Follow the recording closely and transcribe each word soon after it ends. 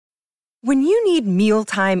When you need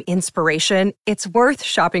mealtime inspiration, it's worth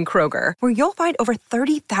shopping Kroger, where you'll find over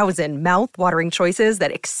 30,000 mouth-watering choices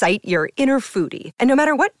that excite your inner foodie. And no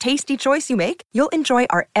matter what tasty choice you make, you'll enjoy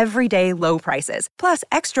our everyday low prices, plus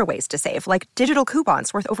extra ways to save, like digital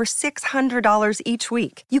coupons worth over $600 each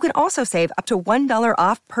week. You can also save up to $1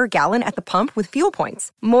 off per gallon at the pump with fuel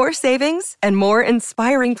points. More savings and more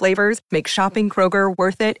inspiring flavors make shopping Kroger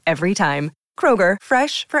worth it every time. Kroger,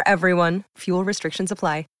 fresh for everyone. Fuel restrictions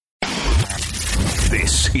apply.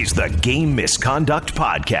 This is the Game Misconduct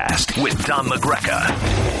Podcast with Don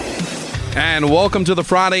LaGreca. And welcome to the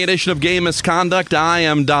Friday edition of Game Misconduct. I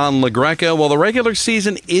am Don LaGreca. Well, the regular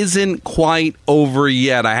season isn't quite over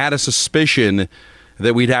yet. I had a suspicion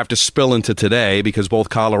that we'd have to spill into today because both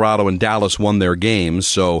Colorado and Dallas won their games.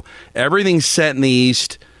 So everything's set in the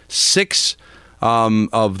East. Six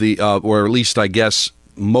of the, or at least I guess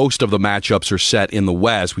most of the matchups are set in the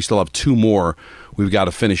West. We still have two more we've got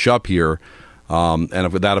to finish up here. And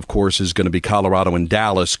that, of course, is going to be Colorado and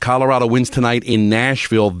Dallas. Colorado wins tonight in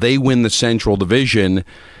Nashville. They win the Central Division,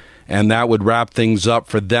 and that would wrap things up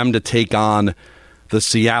for them to take on the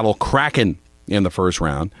Seattle Kraken in the first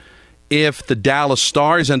round. If the Dallas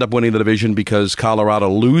Stars end up winning the division because Colorado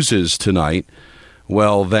loses tonight,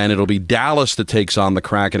 well, then it'll be Dallas that takes on the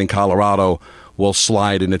Kraken, and Colorado will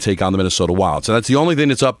slide in to take on the Minnesota Wild. So that's the only thing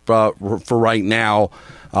that's up for right now.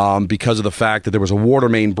 Because of the fact that there was a water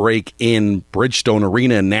main break in Bridgestone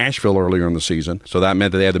Arena in Nashville earlier in the season. So that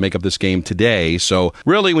meant that they had to make up this game today. So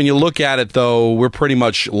really, when you look at it, though, we're pretty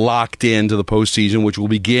much locked into the postseason, which will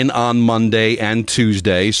begin on Monday and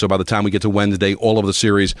Tuesday. So by the time we get to Wednesday, all of the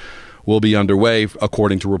series will be underway,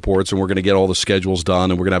 according to reports, and we're going to get all the schedules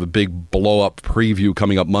done, and we're going to have a big blow-up preview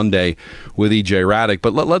coming up Monday with E.J. Raddick.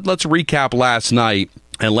 But let's recap last night,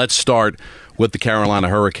 and let's start with the Carolina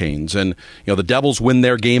Hurricanes. And, the Devils win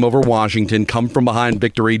their game over Washington, come from behind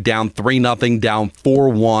victory, down 3-0, down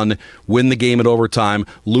 4-1, win the game in overtime.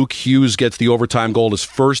 Luke Hughes gets the overtime goal. His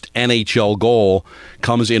first NHL goal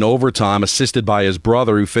comes in overtime, assisted by his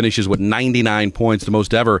brother, who finishes with 99 points, the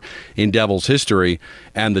most ever in Devils history.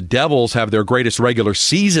 And the Devils have their greatest regular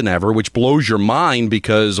season ever, which blows your mind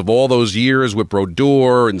because of all those years with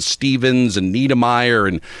Brodeur and Stevens and Niedermayer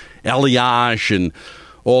and Elias and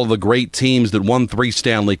all the great teams that won 3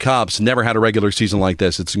 Stanley Cups, never had a regular season like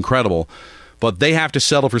this. It's incredible. But they have to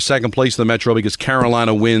settle for second place in the Metro because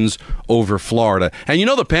Carolina wins over Florida. And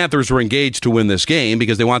the Panthers were engaged to win this game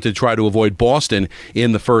because they wanted to try to avoid Boston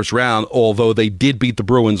in the first round, although they did beat the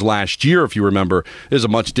Bruins last year, if you remember. There's a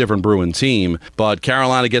much different Bruin team. But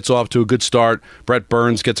Carolina gets off to a good start. Brett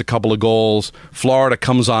Burns gets a couple of goals. Florida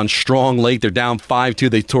comes on strong late. They're down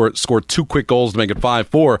 5-2. They scored 2 quick goals to make it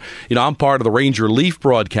 5-4. I'm part of the Ranger Leaf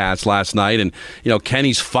broadcast last night, and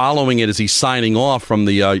Kenny's following it as he's signing off from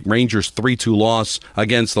the Rangers 3-2 loss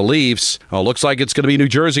against the Leafs. Looks like it's going to be New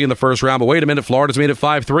Jersey in the first round, but wait a minute, Florida's made it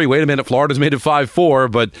 5-3. Wait a minute, Florida's made it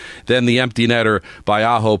 5-4, but then the empty netter by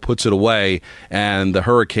Aho puts it away, and the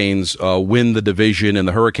Hurricanes win the division, and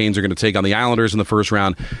the Hurricanes are going to take on the Islanders in the first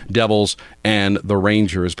round, Devils, and the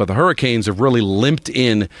Rangers. But the Hurricanes have really limped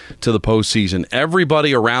in to the postseason.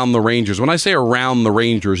 Everybody around the Rangers, when I say around the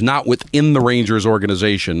Rangers, not within the Rangers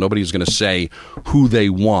organization, nobody's going to say who they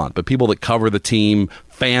want, but people that cover the team,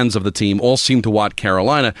 fans of the team, all seem to want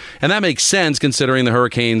Carolina, and that makes sense considering the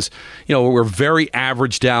Hurricanes, were very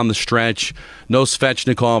average down the stretch. No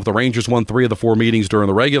Svechnikov. The Rangers won 3 of the 4 meetings during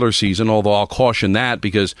the regular season, although I'll caution that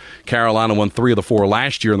because Carolina won 3 of the 4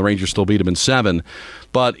 last year, and the Rangers still beat them in 7.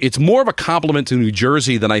 But it's more of a compliment to New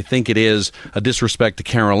Jersey than I think it is a disrespect to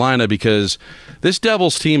Carolina because this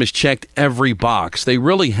Devils team has checked every box. They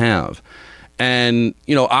really have. And,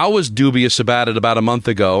 I was dubious about it about a month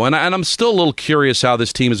ago, and I'm still a little curious how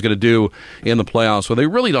this team is going to do in the playoffs, where they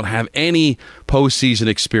really don't have any postseason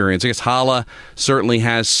experience. I guess Haula certainly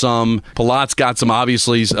has some. Palat's got some,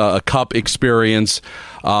 obviously, cup experience.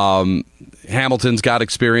 Hamilton's got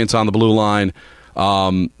experience on the blue line.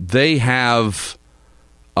 They have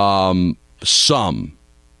some,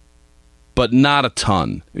 but not a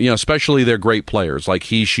ton. Especially their great players like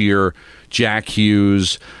Hischier, Jack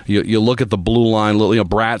Hughes. You look at the blue line.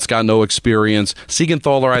 Bratt's got no experience.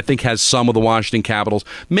 Siegenthaler, I think, has some of the Washington Capitals.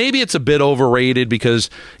 Maybe it's a bit overrated because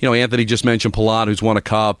Anthony just mentioned Palat, who's won a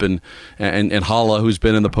cup, and Haula, who's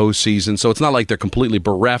been in the postseason. So it's not like they're completely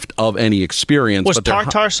bereft of any experience. Was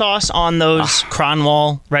tartar sauce on those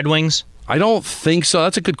Kronwall Red Wings? I don't think so.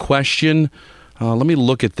 That's a good question. Let me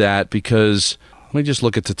look at that because let me just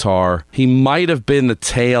look at Tatar. He might have been the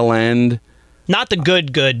tail end. Not the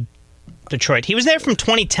good Detroit. He was there from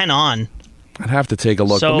 2010 on. I'd have to take a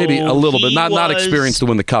look, but maybe a little bit. Not experienced to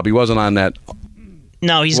win the cup. He wasn't on that.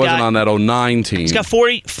 No, he wasn't on that 2009 team. He's got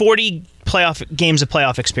 40 games of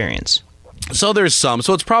playoff experience. So there's some.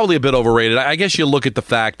 So it's probably a bit overrated. I guess you look at the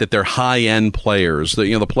fact that they're high-end players.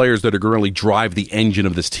 The players that are going to really drive the engine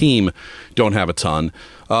of this team don't have a ton.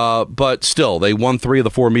 But still, they won 3 of the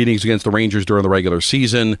 4 meetings against the Rangers during the regular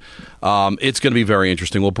season. It's going to be very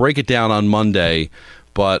interesting. We'll break it down on Monday,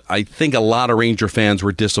 but I think a lot of Ranger fans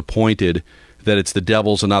were disappointed that it's the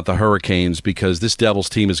Devils and not the Hurricanes, because this Devils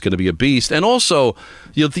team is going to be a beast. And also,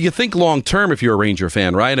 you think long-term if you're a Ranger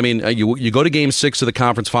fan, right? I mean, you go to Game 6 of the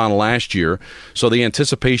conference final last year, so the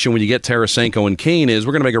anticipation when you get Tarasenko and Kane is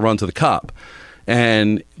we're going to make a run to the Cup.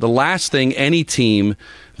 And the last thing any team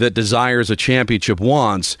that desires a championship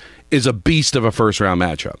wants is a beast of a first-round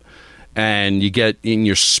matchup. And you get in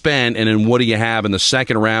your spent, and then what do you have in the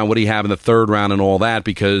second round? What do you have in the third round and all that?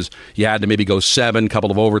 Because you had to maybe go 7,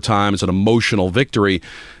 couple of overtimes, an emotional victory.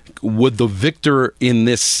 Would the victor in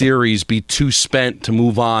this series be too spent to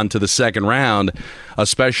move on to the second round,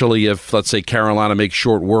 especially if, let's say, Carolina makes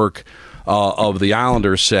short work of the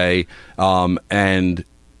Islanders, say, and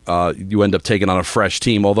you end up taking on a fresh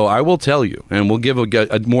team? Although I will tell you, and we'll give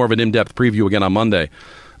a more of an in-depth preview again on Monday,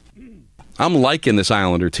 I'm liking this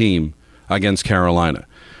Islander team against Carolina,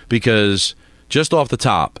 because just off the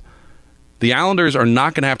top, the Islanders are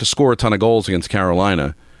not going to have to score a ton of goals against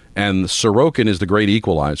Carolina, and Sorokin is the great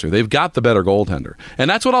equalizer. They've got the better goaltender. And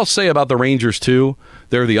that's what I'll say about the Rangers, too.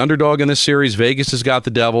 They're the underdog in this series. Vegas has got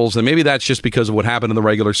the Devils, and maybe that's just because of what happened in the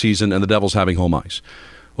regular season and the Devils having home ice.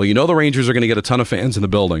 Well, the Rangers are going to get a ton of fans in the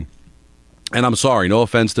building. And I'm sorry, no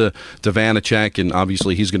offense to Vanacek, and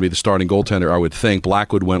obviously he's going to be the starting goaltender, I would think.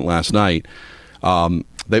 Blackwood went last night.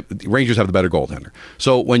 The Rangers have the better goaltender.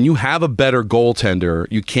 So when you have a better goaltender,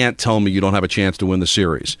 you can't tell me you don't have a chance to win the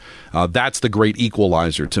series. That's the great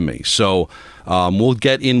equalizer to me. So we'll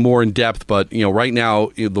get in more in depth, but right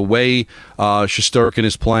now, the way Shesterkin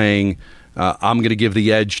is playing, I'm going to give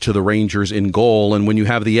the edge to the Rangers in goal. And when you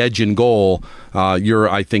have the edge in goal, you're,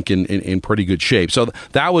 I think, in pretty good shape. So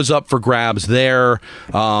that was up for grabs there.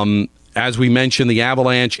 As we mentioned, the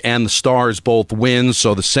Avalanche and the Stars both win,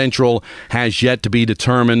 so the Central has yet to be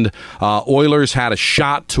determined. Oilers had a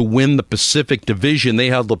shot to win the Pacific Division. They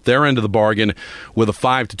held up their end of the bargain with a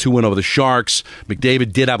 5-2 win over the Sharks.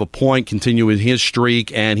 McDavid did have a point, continuing his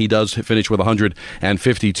streak, and he does finish with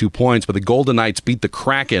 152 points. But the Golden Knights beat the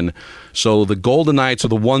Kraken, so the Golden Knights are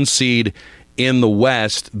the 1 seed in the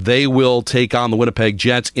West. They will take on the Winnipeg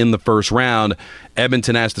Jets in the first round.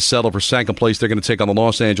 Edmonton has to settle for second place. They're going to take on the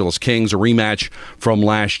Los Angeles Kings, a rematch from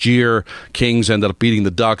last year. Kings ended up beating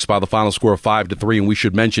the Ducks by the final score of 5-3, and we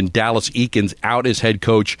should mention Dallas Eakins out as head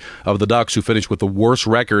coach of the Ducks, who finished with the worst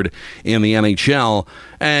record in the NHL.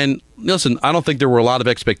 And listen, I don't think there were a lot of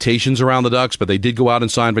expectations around the Ducks, but they did go out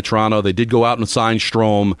and sign Vetrano. They did go out and sign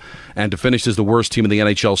Strome. And to finish as the worst team in the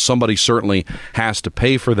NHL, somebody certainly has to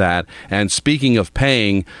pay for that. And speaking of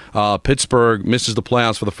paying, Pittsburgh misses the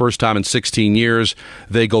playoffs for the first time in 16 years.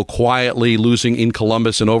 They go quietly, losing in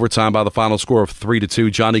Columbus in overtime by the final score of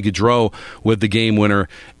 3-2. Johnny Gaudreau with the game winner,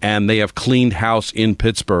 and they have cleaned house in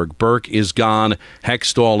Pittsburgh. Burke is gone.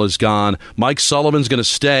 Hextall is gone. Mike Sullivan's going to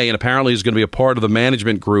stay, and apparently is going to be a part of the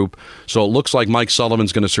management group. So it looks like Mike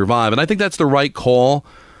Sullivan's going to survive. And I think that's the right call,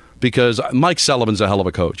 because Mike Sullivan's a hell of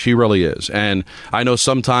a coach. He really is. And I know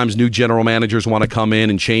sometimes new general managers want to come in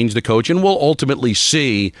and change the coach, and we'll ultimately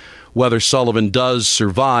see whether Sullivan does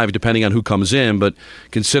survive depending on who comes in. But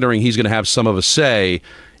considering he's going to have some of a say,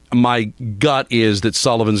 my gut is that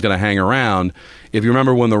Sullivan's going to hang around. If you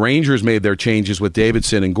remember when the Rangers made their changes with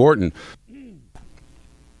Davidson and Gorton,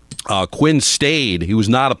 Quinn stayed. He was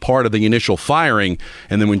not a part of the initial firing,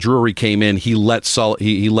 and then when Drury came in, he let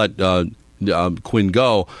Quinn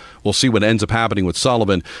go. We'll see what ends up happening with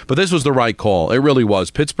Sullivan. But this was the right call. It really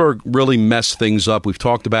was. Pittsburgh really messed things up. We've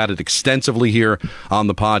talked about it extensively here on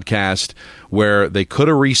the podcast, where they could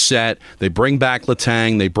have reset. They bring back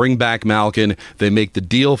Letang. They bring back Malkin. They make the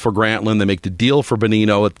deal for Grantland. They make the deal for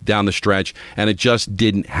Bonino down the stretch, and it just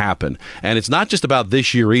didn't happen. And it's not just about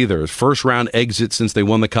this year either. First round exit since they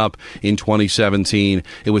won the Cup in 2017.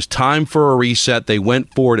 It was time for a reset. They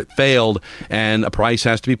went for it. It failed, and a price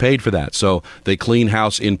has to be paid for that. So they clean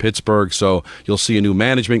house in Pittsburgh. So you'll see a new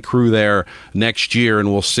management crew there next year,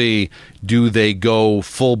 and we'll see, do they go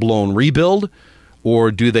full-blown rebuild,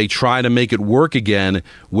 or do they try to make it work again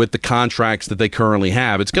with the contracts that they currently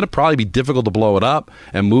have? It's going to probably be difficult to blow it up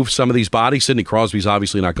and move some of these bodies. Sidney Crosby's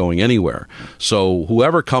obviously not going anywhere. So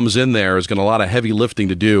whoever comes in there is going to have a lot of heavy lifting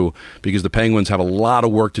to do, because the Penguins have a lot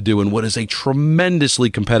of work to do in what is a tremendously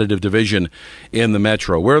competitive division in the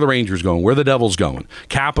Metro. Where are the Rangers going? Where are the Devils going?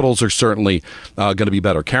 Capitals are certainly going to be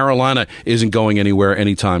better. Carolina isn't going anywhere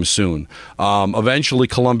anytime soon. Eventually,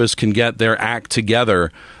 Columbus can get their act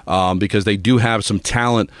together, because they do have some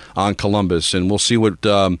talent on Columbus, and we'll see what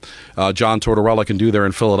John Tortorella can do there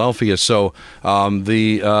in Philadelphia. So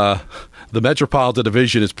the Metropolitan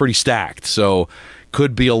Division is pretty stacked, so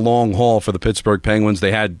could be a long haul for the Pittsburgh Penguins.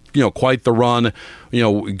 They had quite the run,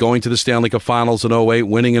 going to the Stanley Cup Finals in 08,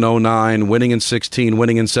 winning in 09, winning in 16,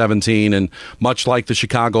 winning in 17, and much like the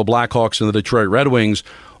Chicago Blackhawks and the Detroit Red Wings,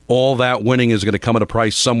 all that winning is going to come at a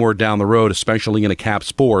price somewhere down the road, especially in a cap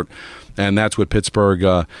sport. And that's what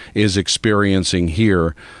Pittsburgh is experiencing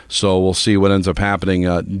here. So we'll see what ends up happening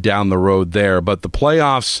down the road there. But the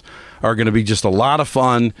playoffs are going to be just a lot of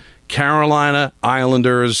fun. Carolina,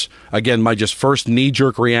 Islanders. Again, my just first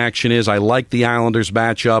knee-jerk reaction is I like the Islanders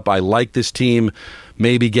matchup. I like this team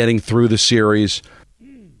maybe getting through the series.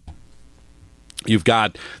 You've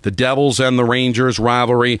got the Devils and the Rangers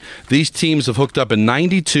rivalry. These teams have hooked up in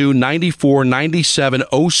 92, 94, 97,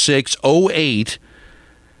 06, 08.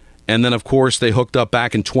 And then, of course, they hooked up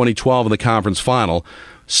back in 2012 in the conference final.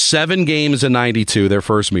 7 games in 92, their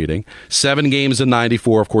first meeting. 7 games in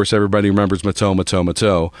 94. Of course, everybody remembers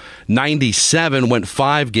Mateau. 97 went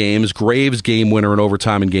 5 games. Graves game winner in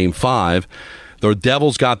overtime in Game 5. The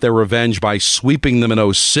Devils got their revenge by sweeping them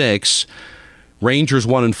in 06. Rangers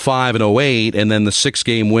won in 5 in 08, and then the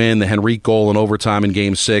 6-game win, the Henrique goal in overtime in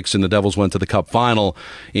Game 6, and the Devils went to the Cup final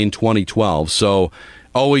in 2012. So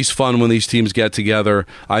always fun when these teams get together.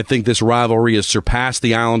 I think this rivalry has surpassed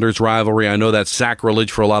the Islanders rivalry. I know that's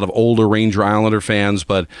sacrilege for a lot of older Ranger Islander fans,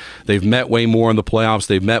 but they've met way more in the playoffs.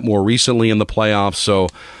 They've met more recently in the playoffs, so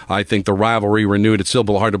I think the rivalry renewed. It's still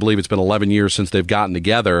hard to believe it's been 11 years since they've gotten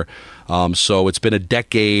together. So it's been a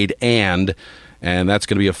decade, and that's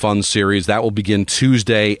going to be a fun series. That will begin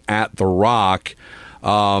Tuesday at The Rock.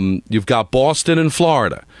 You've got Boston and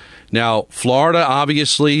Florida. Now, Florida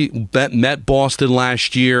obviously met Boston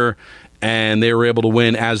last year, and they were able to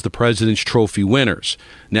win as the President's Trophy winners.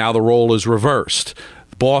 Now the role is reversed.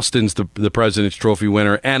 Boston's the President's Trophy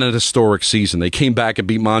winner and an historic season. They came back and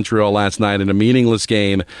beat Montreal last night in a meaningless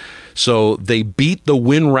game. So they beat the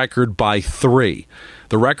win record by 3.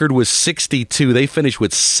 The record was 62. They finished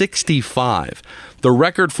with 65. The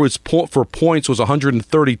record for points was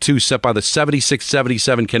 132, set by the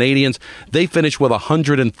 76-77 Canadians. They finished with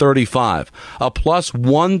 135, a plus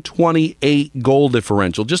 128 goal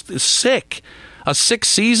differential. Just sick. A sick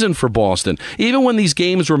season for Boston. Even when these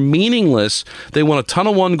games were meaningless, they won a ton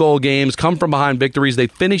of one-goal games, come from behind victories. They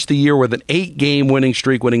finished the year with an 8-game winning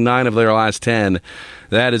streak, winning 9 of their last 10.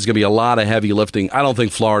 That is going to be a lot of heavy lifting. I don't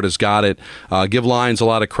think Florida's got it. Give Lyons a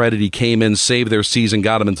lot of credit. He came in, saved their season,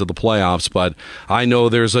 got them into the playoffs. But I know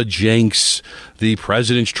there's a jinx, the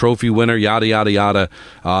President's Trophy winner, yada, yada, yada.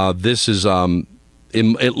 This is, at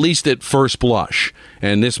least at first blush,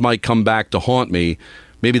 and this might come back to haunt me,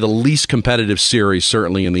 maybe the least competitive series,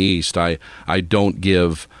 certainly in the East. I don't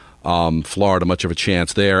give Florida much of a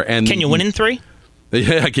chance there. And can you win in 3?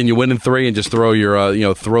 Yeah, can you win in 3 and just throw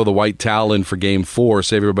your throw the white towel in for Game 4,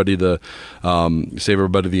 save everybody the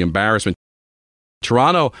embarrassment.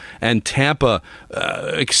 Toronto and Tampa,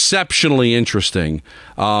 exceptionally interesting.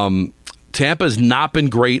 Tampa's not been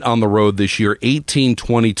great on the road this year,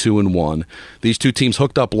 18-22-1. These two teams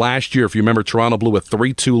hooked up last year. If you remember, Toronto blew a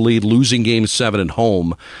 3-2 lead, losing Game 7 at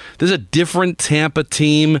home. This is a different Tampa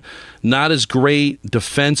team, not as great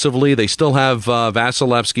defensively. They still have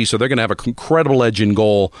Vasilevsky, so they're going to have an incredible edge in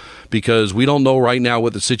goal, because we don't know right now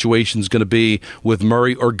what the situation is going to be with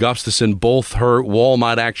Murray or Gustafsson. Both hurt. Wall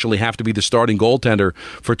might actually have to be the starting goaltender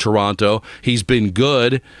for Toronto. He's been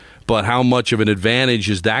good, but how much of an advantage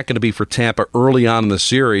is that going to be for Tampa early on in the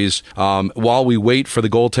series? While we wait for the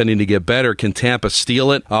goaltending to get better, can Tampa steal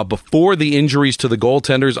it? Before the injuries to the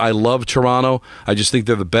goaltenders, I love Toronto. I just think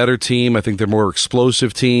they're the better team. I think they're a more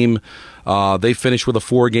explosive team. They finished with a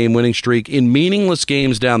 4-game winning streak in meaningless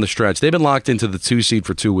games down the stretch. They've been locked into the 2 seed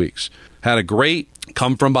for 2 weeks. Had a great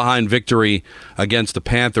come-from-behind victory against the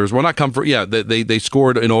Panthers. Well, not come from... Yeah, they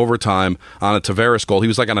scored in overtime on a Tavares goal. He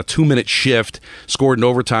was like on a 2-minute shift, scored in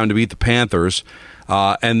overtime to beat the Panthers.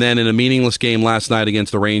 And then in a meaningless game last night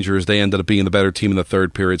against the Rangers, they ended up being the better team in the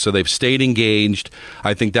third period. So they've stayed engaged.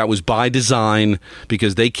 I think that was by design,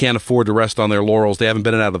 because they can't afford to rest on their laurels. They haven't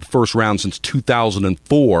been out of the first round since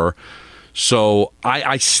 2004. So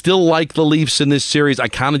I still like the Leafs in this series. I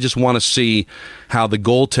kind of just want to see how the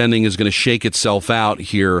goaltending is going to shake itself out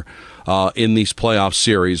here in these playoff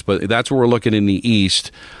series. But that's what we're looking in the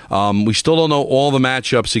East. We still don't know all the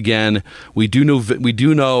matchups again. We do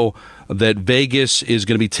know that Vegas is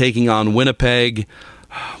going to be taking on Winnipeg.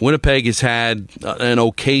 Winnipeg has had an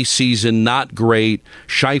okay season, not great.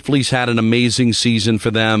 Shifley's had an amazing season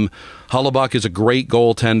for them. Hellebuyck is a great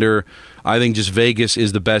goaltender. I think just Vegas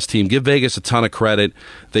is the best team. Give Vegas a ton of credit.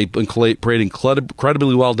 They've been played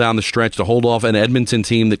incredibly well down the stretch to hold off an Edmonton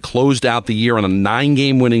team that closed out the year on a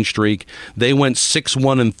 9-game winning streak. They went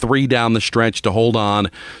 6-1-3 down the stretch to hold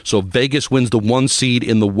on. So Vegas wins the 1 seed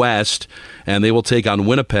in the West, and they will take on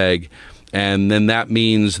Winnipeg. And then that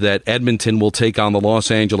means that Edmonton will take on the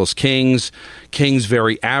Los Angeles Kings. Kings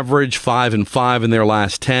very average, 5-5 in their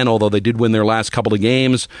last 10, although they did win their last couple of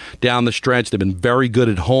games down the stretch. They've been very good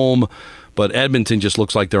at home, but Edmonton just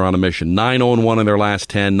looks like they're on a mission. 9-1 in their last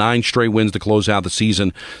 10, 9 straight wins to close out the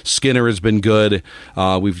season. Skinner has been good.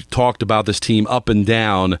 We've talked about this team up and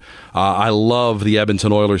down. I love the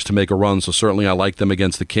Edmonton Oilers to make a run, so certainly I like them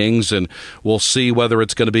against the Kings, and we'll see whether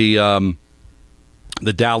it's going to be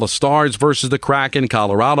the Dallas Stars versus the Kraken,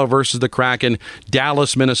 Colorado versus the Kraken,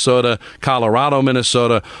 Dallas, Minnesota, Colorado,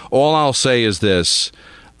 Minnesota. All I'll say is this.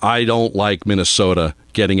 I don't like Minnesota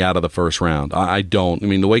getting out of the first round. I don't. I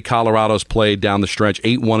mean, the way Colorado's played down the stretch,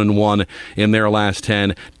 8-1-1 in their last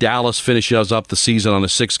 10. Dallas finishes up the season on a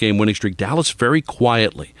 6-game winning streak. Dallas very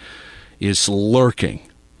quietly is lurking.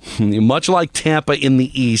 Much like Tampa in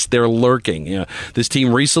the East, they're lurking. You know, this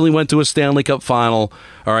team recently went to a Stanley Cup final.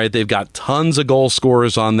 All right, they've got tons of goal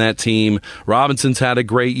scorers on that team. Robinson's had a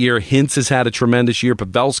great year. Hintz has had a tremendous year.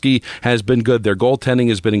 Pavelski has been good. Their goaltending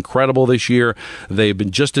has been incredible this year. They've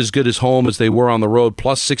been just as good as home as they were on the road.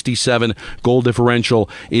 Plus 67 goal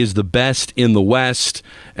differential is the best in the West,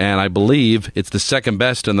 and I believe it's the second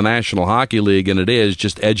best in the National Hockey League, and it is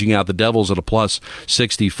just edging out the Devils at a plus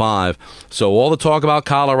 65. So all the talk about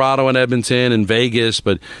Colorado and Edmonton and Vegas,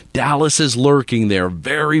 but Dallas is lurking there.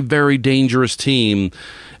 Very, very dangerous team.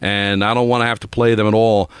 And I don't want to have to play them at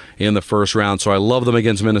all in the first round. So I love them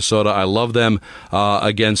against Minnesota. I love them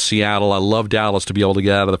against Seattle. I love Dallas to be able to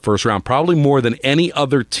get out of the first round. Probably more than any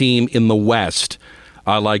other team in the West,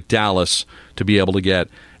 I like Dallas to be able to get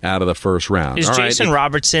out of the first round. Is Jason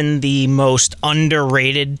Robertson the most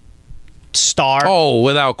underrated star? Oh,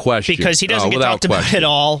 without question. Because he doesn't get talked about at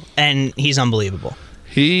all, and he's unbelievable.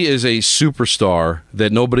 He is a superstar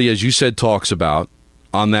that nobody, as you said, talks about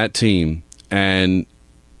on that team. And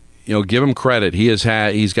you know, give him credit. He's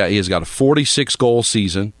got a 46 goal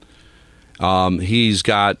season. He's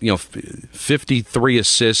got 53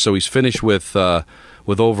 assists, so he's finished with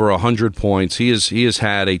over 100 points. He has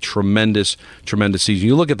had a tremendous season.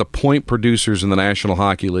 You look at the point producers in the National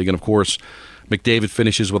Hockey League, and of course, McDavid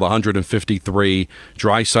finishes with 153,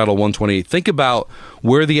 Draisaitl 128. Think about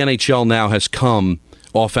where the NHL now has come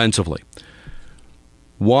offensively.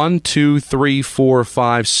 1, 2, 3, 4,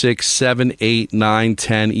 5, 6, 7, 8, 9,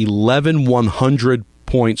 10, 11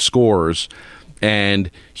 100-point scorers,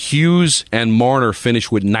 and Hughes and Marner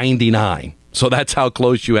finished with 99. So that's how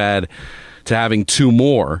close you had to having 2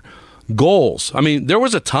 more goals. I mean, there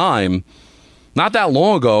was a time not that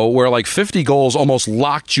long ago where like 50 goals almost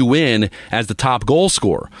locked you in as the top goal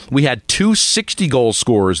scorer. We had 2 60-goal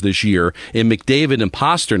scorers this year in McDavid and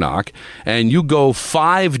Pasternak, and you go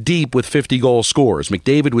 5 deep with 50-goal scorers.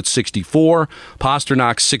 McDavid with 64,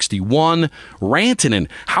 Pasternak 61, Rantanen,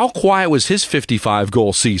 how quiet was his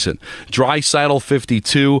 55-goal season? Draisaitl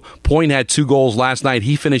 52, Point had 2 goals last night.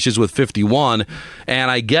 He finishes with 51,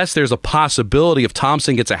 and I guess there's a possibility if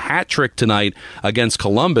Thompson gets a hat trick tonight against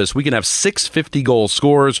Columbus, we can have 6 50-goal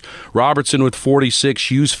scorers. Robertson with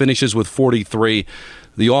 46. Hughes finishes with 43.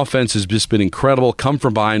 The offense has just been incredible. Come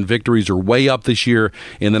from behind victories are way up this year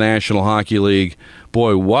in the National Hockey League.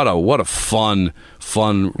 Boy, what a fun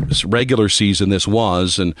regular season this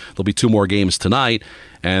was, and there'll be 2 more games tonight,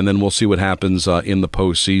 and then we'll see what happens in the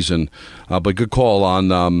postseason. But good call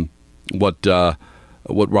on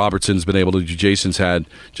what Robertson's been able to do. Jason's had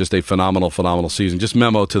just a phenomenal season. Just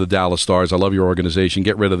memo to the Dallas Stars. I love your organization.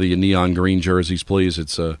 Get rid of the neon green jerseys, please.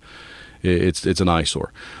 It's an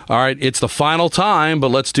eyesore. All right, it's the final time, but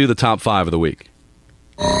let's do the top 5 of the week.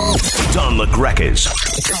 Don LaGreca's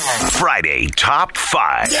Friday Top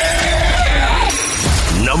 5. Yeah!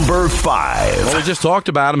 Number 5. Well, we just talked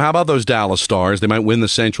about them. How about those Dallas Stars? They might win the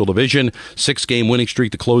Central Division. 6-game winning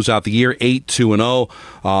streak to close out the year. 8-2-0.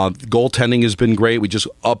 Goaltending has been great. We just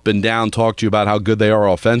up and down talked to you about how good they are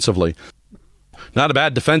offensively. not a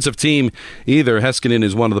bad defensive team either. Heiskanen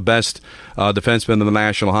is one of the best defensemen in the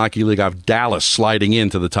National Hockey League. I have Dallas sliding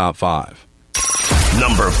into the top 5.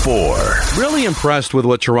 Number 4. Really impressed with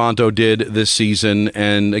what Toronto did this season.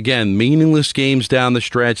 And again, meaningless games down the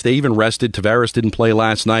stretch. They even rested. Tavares didn't play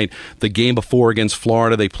last night. The game before against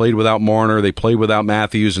Florida, they played without Marner. They played without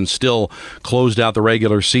Matthews and still closed out the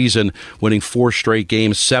regular season, winning 4 straight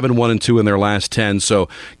games, 7-1-2 in their last 10. So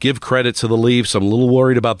give credit to the Leafs. I'm a little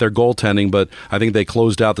worried about their goaltending, but I think they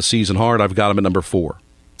closed out the season hard. I've got them at number 4.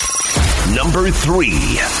 Number 3.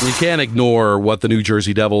 You can't ignore what the New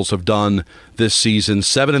Jersey Devils have done this season.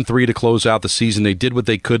 7-3 to close out the season. They did what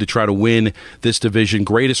they could to try to win this division.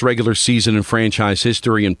 Greatest regular season in franchise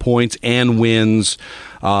history in points and wins.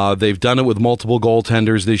 They've done it with multiple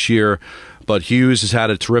goaltenders this year. But Hughes has had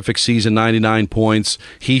a terrific season, 99 points.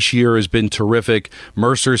 Hischier has been terrific.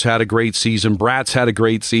 Mercer's had a great season. Bratt's had a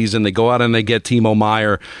great season. They go out and they get Timo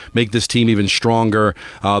Meier, make this team even stronger.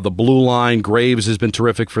 The blue line, Graves has been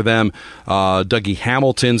terrific for them. Dougie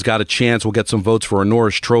Hamilton's got a chance. We'll get some votes for a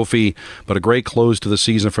Norris Trophy, but a great close to the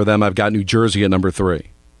season for them. I've got New Jersey at number 3.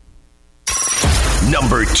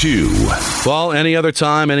 Number 2. Well, any other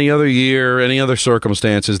time, any other year, any other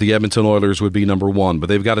circumstances, the Edmonton Oilers would be number 1, but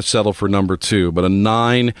they've got to settle for number 2. But a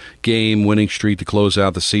 9-game winning streak to close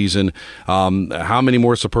out the season. How many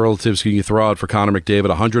more superlatives can you throw out for Connor McDavid?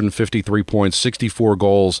 153 points, 64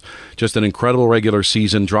 goals, just an incredible regular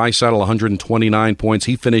season. Draisaitl, 129 points.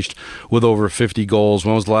 He finished with over 50 goals.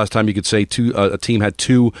 When was the last time you could say a team had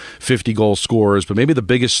 2 50-goal scorers? But maybe the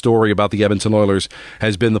biggest story about the Edmonton Oilers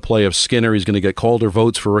has been the play of Skinner. He's going to get Calder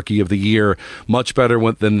votes for Rookie of the Year. Much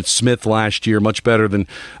better than Smith last year. Much better than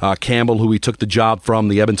Campbell, who he took the job from.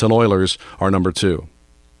 The Edmonton Oilers are number 2.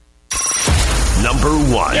 Number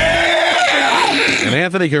 1. And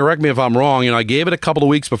Anthony, correct me if I'm wrong. I gave it a couple of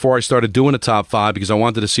weeks before I started doing a top 5 because I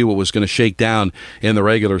wanted to see what was going to shake down in the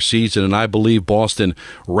regular season, and I believe Boston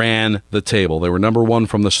ran the table. They were number 1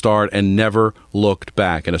 from the start and never looked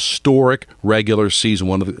back. An historic regular season,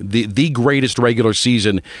 one of the greatest regular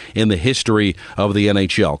season in the history of the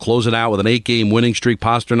NHL. Closing out with an 8-game winning streak.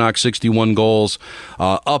 Pastrnak, 61 goals,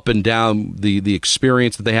 up and down the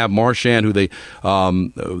experience that they have. Marchand, who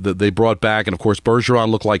they brought back, and of course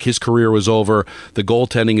Bergeron looked like his career was over. The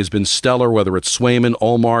goaltending has been stellar, whether it's Swayman,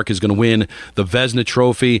 Ullmark is going to win the Vezina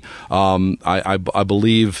Trophy. I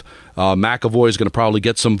believe McAvoy is going to probably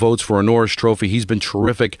get some votes for a Norris Trophy. He's been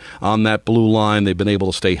terrific on that blue line. They've been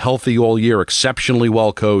able to stay healthy all year, exceptionally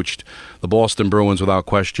well coached. The Boston Bruins, without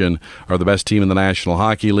question, are the best team in the National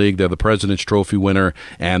Hockey League. They're the President's Trophy winner,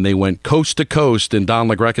 and they went coast to coast in Don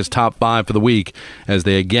LaGreca's top 5 for the week as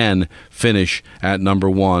they again finish at number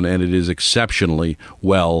 1, and it is exceptionally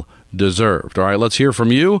well deserved. All right, let's hear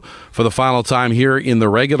from you for the final time here in the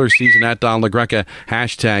regular season at Don LaGreca,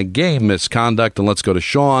 #game misconduct. And let's go to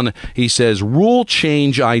Sean. He says, rule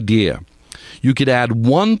change idea. You could add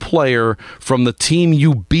 1 player from the team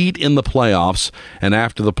you beat in the playoffs, and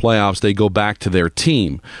after the playoffs, they go back to their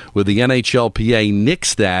team. Would the NHLPA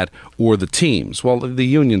nix that or the teams? Well, the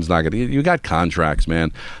union's not going to. You got contracts,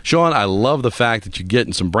 man. Sean, I love the fact that you're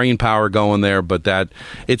getting some brain power going there, but that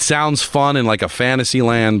it sounds fun in like a fantasy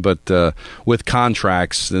land, but with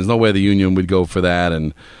contracts, there's no way the union would go for that,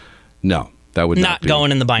 and no. That would not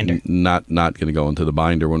going in the binder. Not going to go into the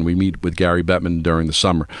binder when we meet with Gary Bettman during the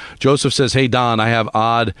summer. Joseph says, hey, Don, I have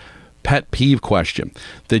odd pet peeve question.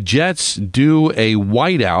 The Jets do a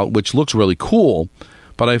whiteout, which looks really cool,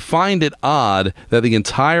 but I find it odd that the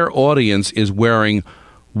entire audience is wearing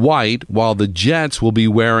white while the Jets will be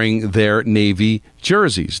wearing their navy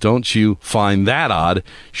jerseys. Don't you find that odd?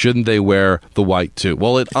 Shouldn't they wear the white too?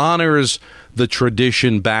 Well, it honors the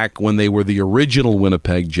tradition back when they were the original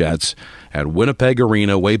Winnipeg Jets at Winnipeg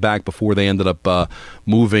Arena way back before they ended up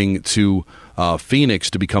moving to Phoenix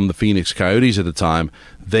to become the Phoenix Coyotes at the time.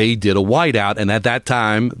 They did a whiteout, and at that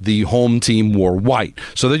time, the home team wore white.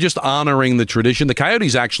 So they're just honoring the tradition. The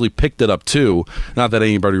Coyotes actually picked it up, too. Not that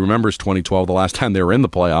anybody remembers 2012, the last time they were in the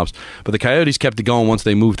playoffs, but the Coyotes kept it going once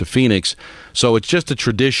they moved to Phoenix. So it's just a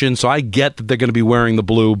tradition. So I get that they're going to be wearing the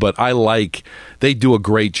blue, but they do a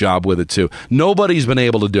great job with it, too. Nobody's been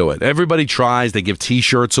able to do it. Everybody tries. They give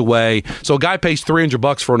T-shirts away. So a guy pays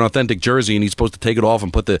 $300 for an authentic jersey, and he's supposed to take it off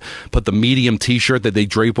and put the medium T-shirt that they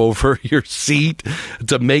drape over your seat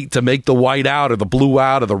to make the white out or the blue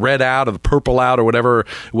out or the red out or the purple out or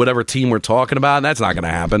whatever team we're talking about. And that's not going to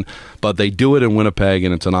happen. But they do it in Winnipeg,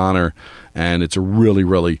 and it's an honor, and it's a really,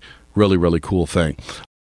 really, really, really cool thing.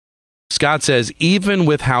 Scott says, even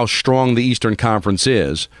with how strong the Eastern Conference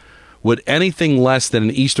is, would anything less than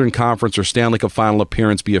an Eastern Conference or Stanley Cup final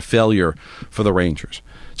appearance be a failure for the Rangers?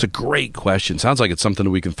 It's a great question. Sounds like it's something that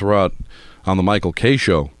we can throw out on the Michael Kay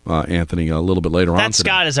Show, Anthony, a little bit later on That today.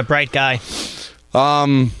 Scott is a bright guy.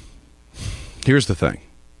 Here's the thing.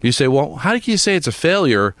 You say, well, how can you say it's a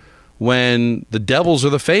failure when the Devils are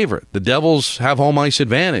the favorite? The Devils have home ice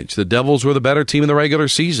advantage. The Devils were the better team in the regular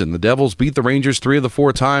season. The Devils beat the Rangers 3 of the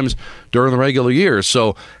 4 times during the regular year.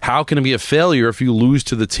 So how can it be a failure if you lose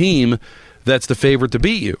to the team that's the favorite to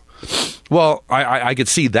beat you? Well, I could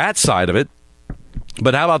see that side of it.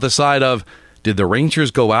 But how about the side of, did the Rangers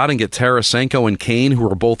go out and get Tarasenko and Kane, who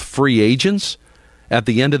are both free agents, at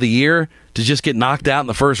the end of the year to just get knocked out in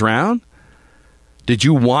the first round? Did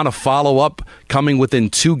you want to follow up coming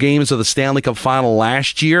within 2 games of the Stanley Cup final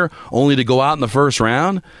last year only to go out in the first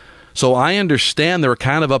round? So I understand they're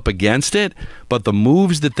kind of up against it, but the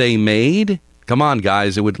moves that they made, come on,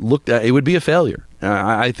 guys, it would be a failure.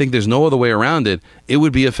 I think there's no other way around it. It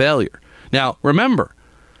would be a failure. Now, remember,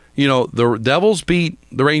 the Devils beat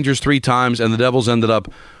the Rangers 3 times, and the Devils ended up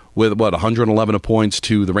with, 111 points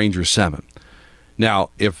to the Rangers 7.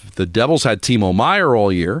 Now, if the Devils had Timo Meier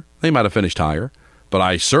all year, they might have finished higher. But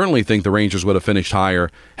I certainly think the Rangers would have finished higher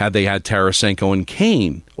had they had Tarasenko and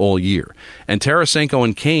Kane all year. And Tarasenko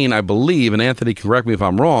and Kane, I believe, and Anthony can correct me if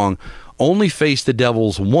I'm wrong, only faced the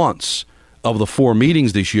Devils once of the 4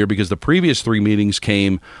 meetings this year, because the previous 3 meetings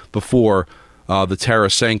came before the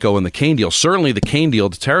Tarasenko and the Kane deal. Certainly the Kane deal.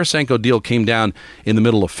 The Tarasenko deal came down in the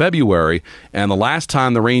middle of February, and the last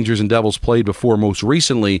time the Rangers and Devils played before most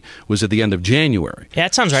recently was at the end of January. Yeah,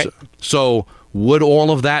 that sounds right. So would all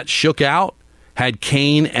of that shook out had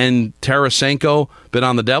Kane and Tarasenko been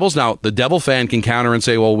on the Devils? Now, the Devil fan can counter and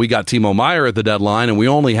say, well, we got Timo Meier at the deadline, and we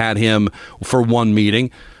only had him for 1 meeting.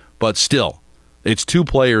 But still, it's 2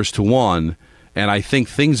 players to 1, and I think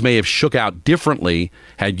things may have shook out differently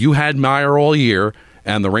had you had Meier all year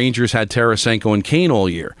and the Rangers had Tarasenko and Kane all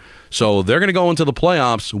year. So they're going to go into the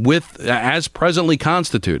playoffs as presently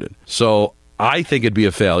constituted. So I think it'd be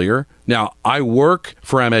a failure. Now, I work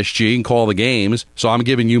for MSG and call the games, so I'm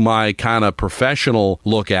giving you my kind of professional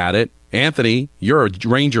look at it. Anthony, you're a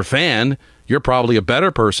Ranger fan. You're probably a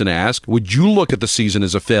better person to ask. Would you look at the season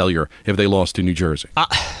as a failure if they lost to New Jersey?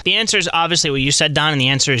 The answer is obviously what you said, Don, and the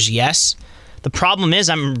answer is yes. The problem is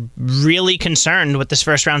I'm really concerned with this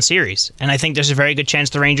first-round series, and I think there's a very good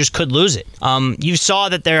chance the Rangers could lose it. You saw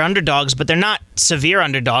that they're underdogs, but they're not severe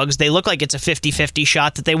underdogs. They look like it's a 50-50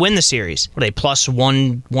 shot that they win the series. What are they, plus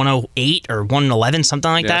 108 or 111,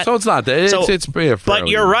 something like that? So it's not that. It's but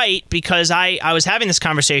you're right, because I was having this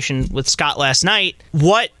conversation with Scott last night.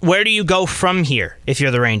 Where do you go from here if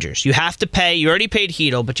you're the Rangers? You have to pay. You already paid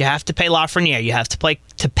Hedl, but you have to pay Lafreniere. You have to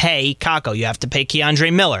pay Kakko. You have to pay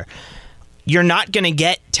Keandre Miller. You're not going to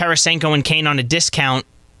get Tarasenko and Kane on a discount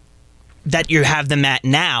that you have them at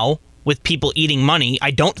now with people eating money. I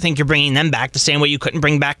don't think you're bringing them back the same way you couldn't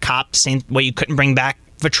bring back Kopp, the same way you couldn't bring back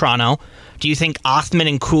Vetrano. Do you think Othman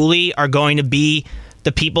and Cooley are going to be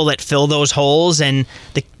the people that fill those holes, and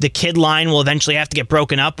the kid line will eventually have to get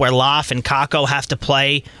broken up where Laf and Kakko have to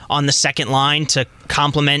play on the second line to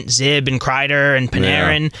complement Zib and Kreider and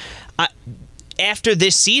Panarin? Yeah. After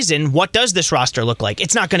this season, what does this roster look like?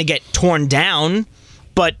 It's not going to get torn down,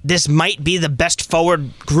 but this might be the best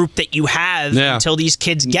forward group that you have until these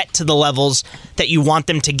kids get to the levels that you want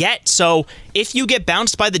them to get. So if you get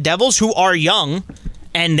bounced by the Devils, who are young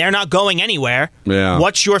and they're not going anywhere,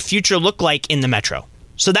 what's your future look like in the Metro?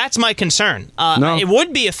 So that's my concern. It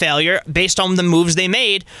would be a failure based on the moves they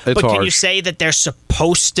made, but can you say that they're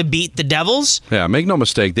supposed to beat the Devils? Yeah, make no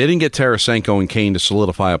mistake. They didn't get Tarasenko and Kane to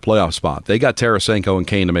solidify a playoff spot. They got Tarasenko and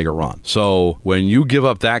Kane to make a run. So when you give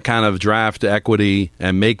up that kind of draft equity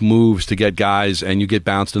and make moves to get guys and you get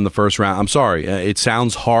bounced in the first round, I'm sorry. It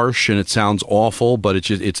sounds harsh and it sounds awful, but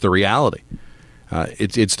it's the reality.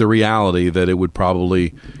 It's the reality that it would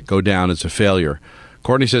probably go down as a failure.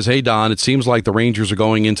 Courtney says, hey, Don, it seems like the Rangers are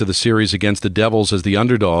going into the series against the Devils as the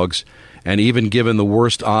underdogs, and even given the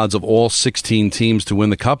worst odds of all 16 teams to win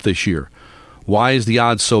the Cup this year. Why is the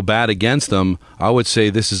odds so bad against them? I would say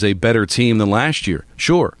this is a better team than last year.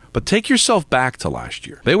 Sure, but take yourself back to last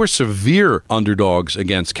year. They were severe underdogs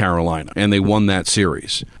against Carolina, and they won that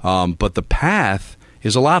series. But the path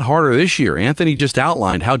is a lot harder this year. Anthony just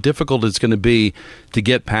outlined how difficult it's going to be to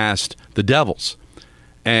get past the Devils.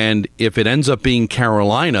 And if it ends up being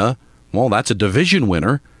Carolina, well, that's a division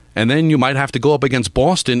winner. And then you might have to go up against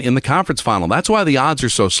Boston in the conference final. That's why the odds are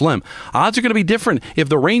so slim. Odds are going to be different. If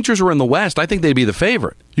the Rangers were in the West, I think they'd be the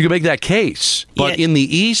favorite. You can make that case. But in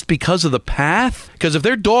the East, because of the path, because if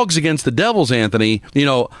they're dogs against the Devils, Anthony,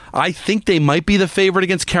 I think they might be the favorite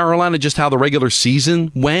against Carolina, just how the regular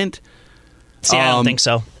season went. See, I don't think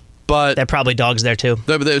so. But they're probably dogs there, too.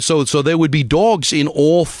 So they would be dogs in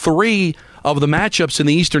all 3 of the matchups in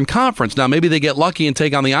the Eastern Conference. Now, maybe they get lucky and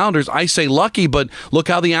take on the Islanders. I say lucky, but look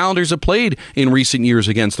how the Islanders have played in recent years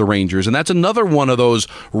against the Rangers. And that's another one of those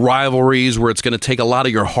rivalries where it's going to take a lot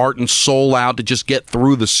of your heart and soul out to just get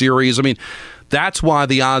through the series. I mean, that's why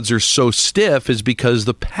the odds are so stiff, is because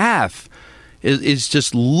the path is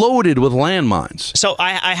just loaded with landmines. So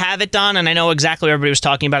I have it, Don, and I know exactly what everybody was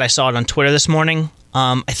talking about. I saw it on Twitter this morning.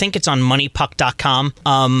 I think it's on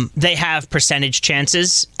moneypuck.com. They have percentage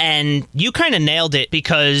chances, and you kind of nailed it,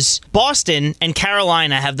 because Boston and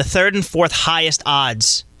Carolina have the third and fourth highest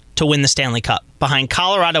odds to win the Stanley Cup, behind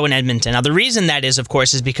Colorado and Edmonton. Now, the reason that is, of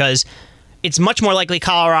course, is because it's much more likely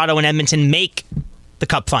Colorado and Edmonton make the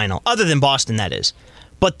Cup final, other than Boston, that is.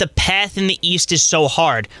 But the path in the East is so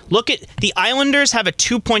hard. Look at the Islanders have a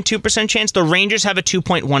 2.2% chance. The Rangers have a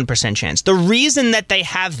 2.1% chance. The reason that they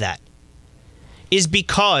have that is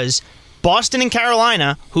because Boston and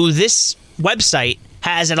Carolina, who this website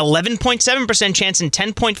has an 11.7% chance and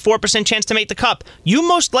 10.4% chance to make the Cup, you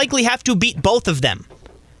most likely have to beat both of them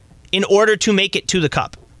in order to make it to the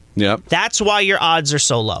Cup. Yep. That's why your odds are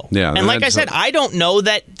so low. Yeah, and like I said, I don't know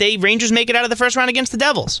that the Rangers make it out of the first round against the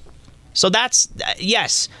Devils. So that's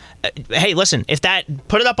yes. Hey, listen, if that,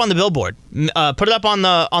 put it up on the billboard, put it up on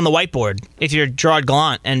the whiteboard if you're Gerard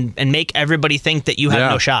Gallant, and make everybody think that you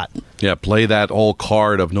have no shot. Yeah, play that old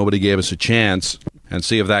card of nobody gave us a chance and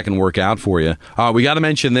see if that can work out for you. We got to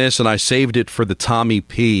mention this, and I saved it for the Tommy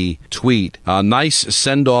P tweet. Nice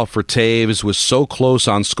send-off for Taves. Was so close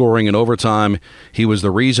on scoring in overtime. He was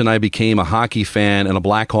the reason I became a hockey fan and a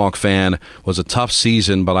Blackhawk fan. Was a tough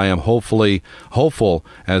season, but I am hopeful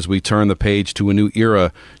as we turn the page to a new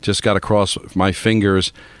era. Just got to cross my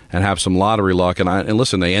fingers and have some lottery luck. And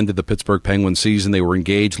listen, they ended the Pittsburgh Penguins season. They were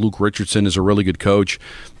engaged. Luke Richardson is a really good coach.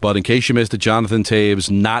 But in case you missed it, Jonathan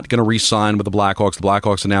Taves not going to re-sign with the Blackhawks. The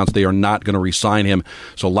Blackhawks announced they are not going to re-sign him.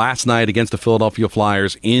 So last night against the Philadelphia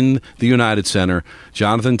Flyers in the United Center,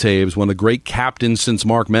 Jonathan Taves, one of the great captains since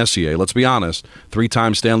Mark Messier, let's be honest,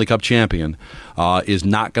 3-time Stanley Cup champion, is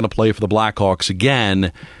not going to play for the Blackhawks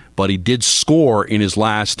again. But he did score in his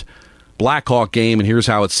last Blackhawk game, and here's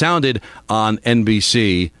how it sounded on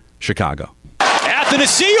NBC Chicago.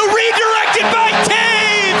 Athanasiou redirected by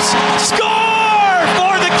Taves! Score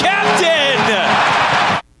for the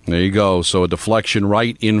captain! There you go. So a deflection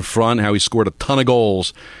right in front, how he scored a ton of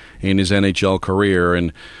goals in his NHL career,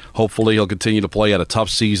 and hopefully he'll continue to play. Had a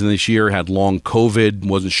tough season this year, had long COVID,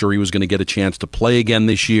 wasn't sure he was going to get a chance to play again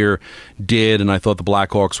this year, did, and I thought the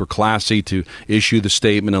Blackhawks were classy to issue the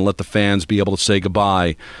statement and let the fans be able to say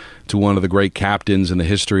goodbye to one of the great captains in the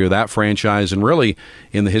history of that franchise, and really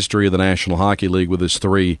in the history of the National Hockey League with his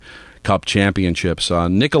 3 Cup championships.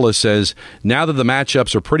 Nicholas says, now that the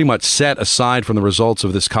matchups are pretty much set aside from the results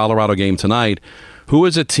of this Colorado game tonight, who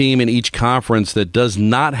is a team in each conference that does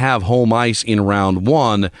not have home ice in round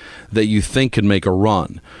 1 that you think could make a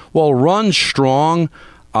run? Well, run strong.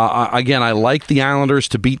 Again, I like the Islanders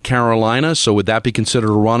to beat Carolina, so would that be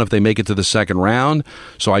considered a run if they make it to the second round?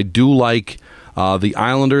 So I do like the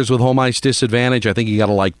Islanders with home ice disadvantage. I think you got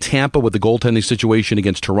to like Tampa with the goaltending situation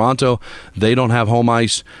against Toronto. They don't have home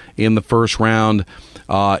ice in the first round.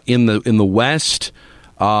 In the West,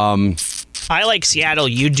 I like Seattle.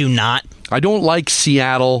 You do not. I don't like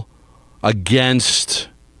Seattle against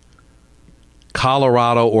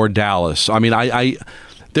Colorado or Dallas. I mean, I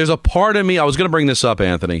there's a part of me. I was going to bring this up,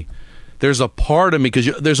 Anthony. There's a part of me,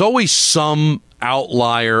 because there's always some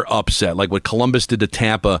outlier upset, like what Columbus did to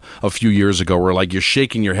Tampa a few years ago, where like you're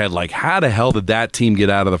shaking your head like, how the hell did that team get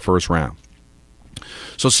out of the first round?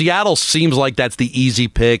 So Seattle seems like that's the easy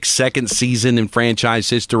pick. Second season in franchise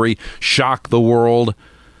history, shock the world.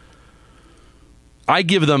 I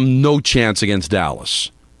give them no chance against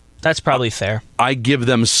Dallas. That's probably fair. I give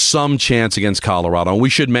them some chance against Colorado. And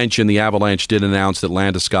we should mention the Avalanche did announce that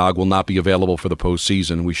Landeskog will not be available for the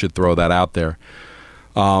postseason. We should throw that out there.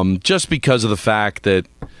 Just because of the fact that,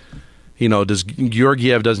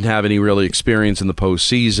 Georgiev doesn't have any really experience in the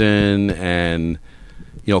postseason, and,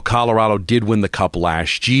 Colorado did win the Cup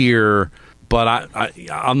last year. But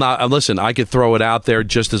I'm not. Listen, I could throw it out there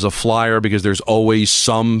just as a flyer because there's always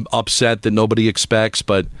some upset that nobody expects.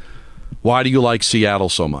 But why do you like Seattle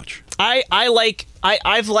so much? I like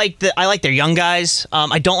their young guys.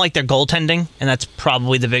 I don't like their goaltending, and that's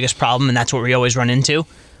probably the biggest problem, and that's what we always run into,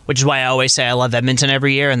 which is why I always say I love Edmonton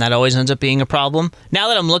every year, and that always ends up being a problem. Now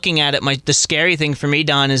that I'm looking at it, the scary thing for me,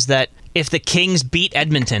 Don, is that if the Kings beat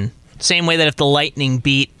Edmonton, same way that if the Lightning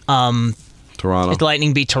beat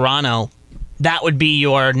Toronto, that would be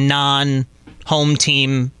your non-home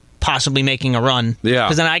team possibly making a run. Yeah.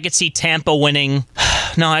 Because then I could see Tampa winning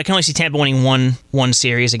No, I can only see Tampa winning one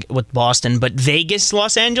series with Boston, but Vegas,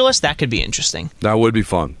 Los Angeles, that could be interesting. That would be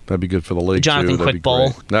fun. That'd be good for the league, Jonathan too. Quick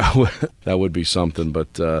Bowl. That would be something.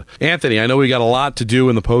 But, Anthony, I know we got a lot to do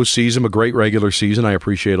in the postseason, a great regular season. I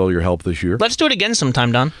appreciate all your help this year. Let's do it again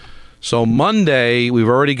sometime, Don. So Monday, we've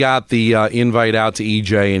already got the invite out to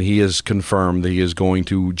EJ, and he has confirmed that he is going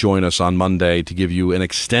to join us on Monday to give you an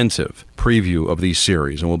extensive preview of these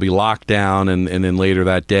series. And we'll be locked down, and then later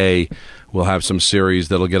that day, we'll have some series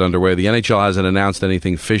that'll get underway. The NHL hasn't announced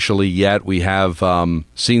anything officially yet. We have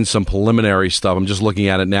seen some preliminary stuff. I'm just looking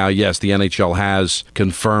at it now. Yes, the NHL has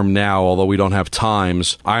confirmed now, although we don't have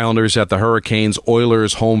times. Islanders at the Hurricanes,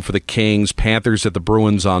 Oilers home for the Kings, Panthers at the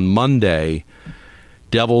Bruins on Monday,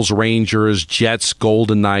 Devils, Rangers, Jets,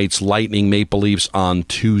 Golden Knights, Lightning, Maple Leafs on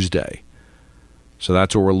Tuesday. So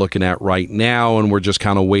that's what we're looking at right now, and we're just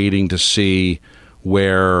kind of waiting to see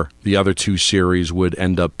where the other two series would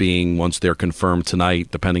end up being once they're confirmed tonight,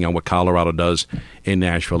 depending on what Colorado does in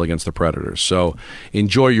Nashville against the Predators. So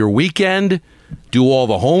enjoy your weekend, do all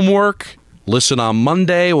the homework, listen on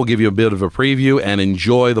Monday. We'll give you a bit of a preview, and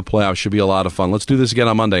enjoy the playoffs. Should be a lot of fun. Let's do this again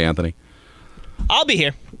on Monday, Anthony. I'll be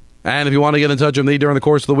here. And if you want to get in touch with me during the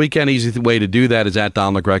course of the weekend, easy way to do that is at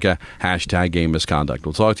Don LaGreca, # Game Misconduct.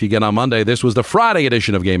 We'll talk to you again on Monday. This was the Friday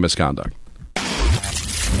edition of Game Misconduct.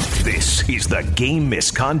 This is the Game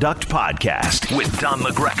Misconduct Podcast with Don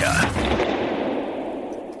LaGreca.